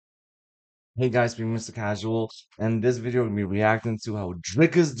Hey guys, be Mr. Casual, and this video we're gonna be reacting to how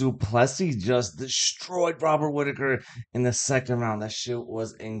Dricus du Plessis just destroyed Robert Whittaker in the second round. That shit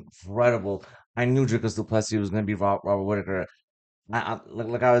was incredible. I knew Dricus du Plessis was gonna be Robert Whittaker.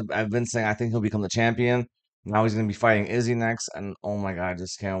 I've been saying, I think he'll become the champion. Now he's gonna be fighting Izzy next, and oh my god, I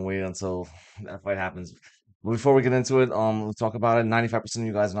just can't wait until that fight happens. But before we get into it, we'll talk about it. 95% of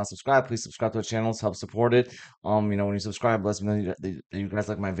you guys are not subscribed. Please subscribe to the channels, help support it. When you subscribe, let me know that you guys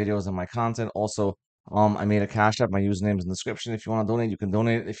like my videos and my content. Also, I made a cash app. My username is in the description. If you want to donate, you can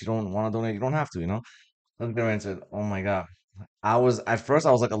donate. If you don't want to donate, you don't have to. Let's get right into it. Oh my god. I was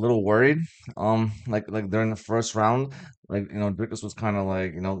like a little worried. Like during the first round, Dricus was kind of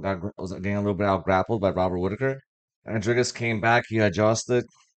like, was getting a little bit out grappled by Robert Whittaker. And Dricus came back, he adjusted,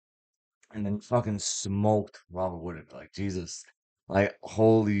 and then fucking smoked Robert Whittaker. Like Jesus. Like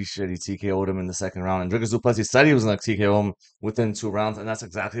holy shit, he TKO'd him in the second round. And Dricus du Plessis said he was gonna TKO him within 2 rounds, and that's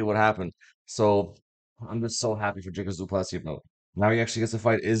exactly what happened. So I'm just so happy for Dricus du Plessis, bro. Now he actually gets to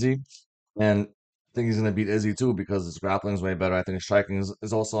fight Izzy. And I think he's gonna beat Izzy too because his grappling is way better. I think his striking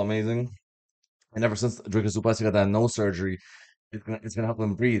is also amazing. And ever since Dricus du Plessis got that nose surgery, it's gonna help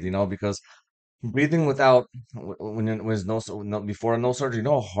him breathe. Because breathing without when you when before a nose surgery, you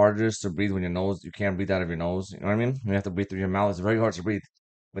know how hard it is to breathe when your nose you can't breathe out of your nose. You know what I mean? You have to breathe through your mouth. It's very hard to breathe.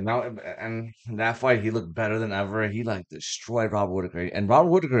 But now, and in that fight, he looked better than ever. He like destroyed Robert Whittaker, and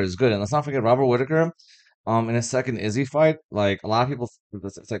Robert Whittaker is good. And let's not forget Robert Whittaker. In his second Izzy fight, like a lot of people,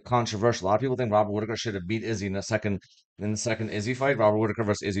 it's like controversial. A lot of people think Robert Whittaker should have beat Izzy in the second Izzy fight, Robert Whittaker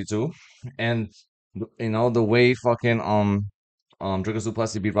versus Izzy too. And the way fucking Dricus du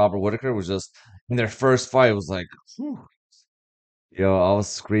Plessis beat Robert Whittaker was just in their first fight. It was like, whew. Yo, I was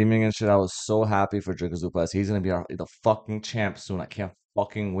screaming and shit. I was so happy for Dricus du Plessis. He's gonna be the fucking champ soon. I can't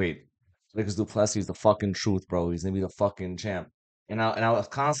fucking wait. Dricus du Plessis is the fucking truth, bro. He's gonna be the fucking champ. And I was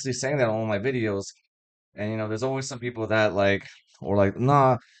constantly saying that on all my videos. And there's always some people that or like,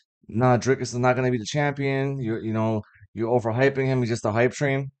 nah, Dricus is not gonna be the champion. You're overhyping him. He's just a hype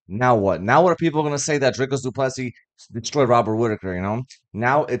train. Now what? Now what are people gonna say that Dricus du Plessis destroyed Robert Whittaker?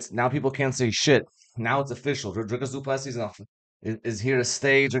 Now people can't say shit. Now it's official. Dricus du Plessis is here to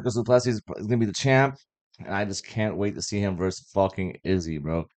stay. Dricus du Plessis is gonna be the champ, and I just can't wait to see him versus fucking Izzy,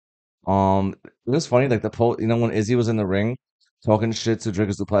 bro. It was funny, like when Izzy was in the ring talking shit to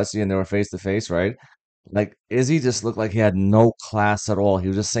Dricus du Plessis and they were face to face, right? Like Izzy just looked like he had no class at all. He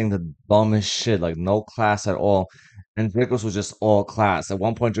was just saying the dumbest shit, like no class at all. And Dricus was just all class. At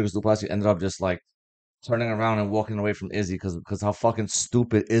one point, Dricus du Plessis ended up just like turning around and walking away from Izzy because how fucking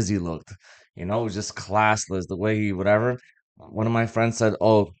stupid Izzy looked. It was just classless the way he whatever. One of my friends said,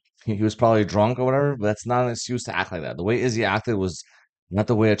 "Oh, he was probably drunk or whatever," but that's not an excuse to act like that. The way Izzy acted was not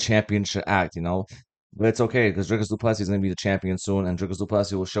the way a champion should act. But it's okay because Dricus du Plessis is gonna be the champion soon, and Dricus du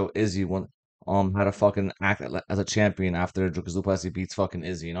Plessis will show Izzy how to fucking act as a champion after Dricus du Plessis beats fucking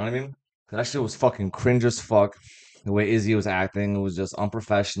Izzy. You know what I mean? 'Cause that shit was fucking cringe as fuck. The way Izzy was acting, it was just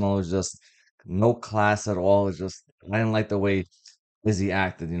unprofessional. It was just no class at all. It's just I didn't like the way Izzy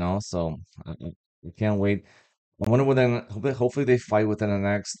acted. So I can't wait. I wonder when then hopefully they fight within the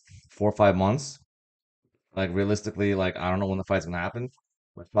next 4 or 5 months. Like realistically, like I don't know when the fight's gonna happen.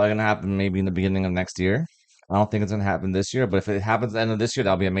 But it's probably gonna happen maybe in the beginning of next year. I don't think it's gonna happen this year, but if it happens at the end of this year,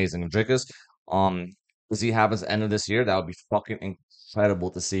 that'll be amazing. If Dricus, um, Izzy happens at the end of this year, that would be fucking incredible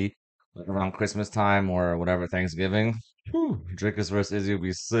to see. Like around Christmas time or whatever, Thanksgiving. Whew, Dricus versus Izzy would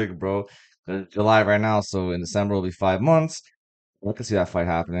be sick, bro. It's July right now, so in December will be 5 months. I can see that fight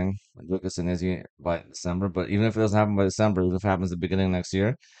happening, like Lucas and Izzy by December. But even if it doesn't happen by December, even if it happens at the beginning of next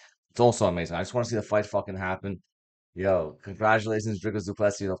year, it's also amazing. I just want to see the fight fucking happen. Yo, congratulations, Dricus du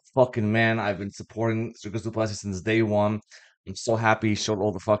Plessis. You're the fucking man. I've been supporting Dricus du Plessis since day one. I'm so happy he showed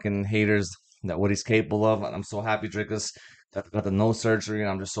all the fucking haters that what he's capable of. And I'm so happy Dricus got the nose surgery. And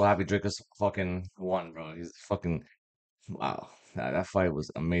I'm just so happy Dricus fucking won, bro. He's fucking wow. That fight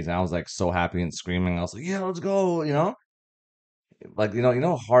was amazing. I was like so happy and screaming. I was like, yeah, let's go. Like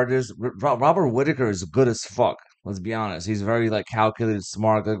how hard it is. Robert Whittaker is good as fuck. Let's be honest. He's very like calculated,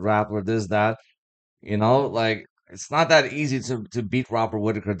 smart, good grappler. This, that. Like it's not that easy to beat Robert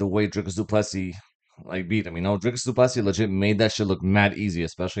Whittaker the way Dricus du Plessis like beat him. Dricus du Plessis legit made that shit look mad easy,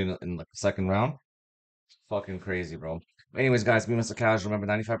 especially in like the second round. Fucking crazy, bro. Anyways, guys, be Mr. Casual. Remember,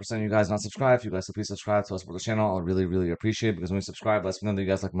 95% of you guys not subscribed. If you guys could please subscribe to us for the channel, I'll really, really appreciate it because when you subscribe, let me know that you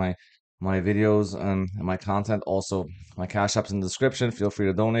guys like my videos and my content. Also, my cash app's in the description. Feel free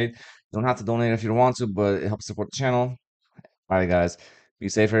to donate. You don't have to donate if you don't want to, but it helps support the channel. All right, guys. Be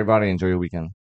safe, everybody. Enjoy your weekend.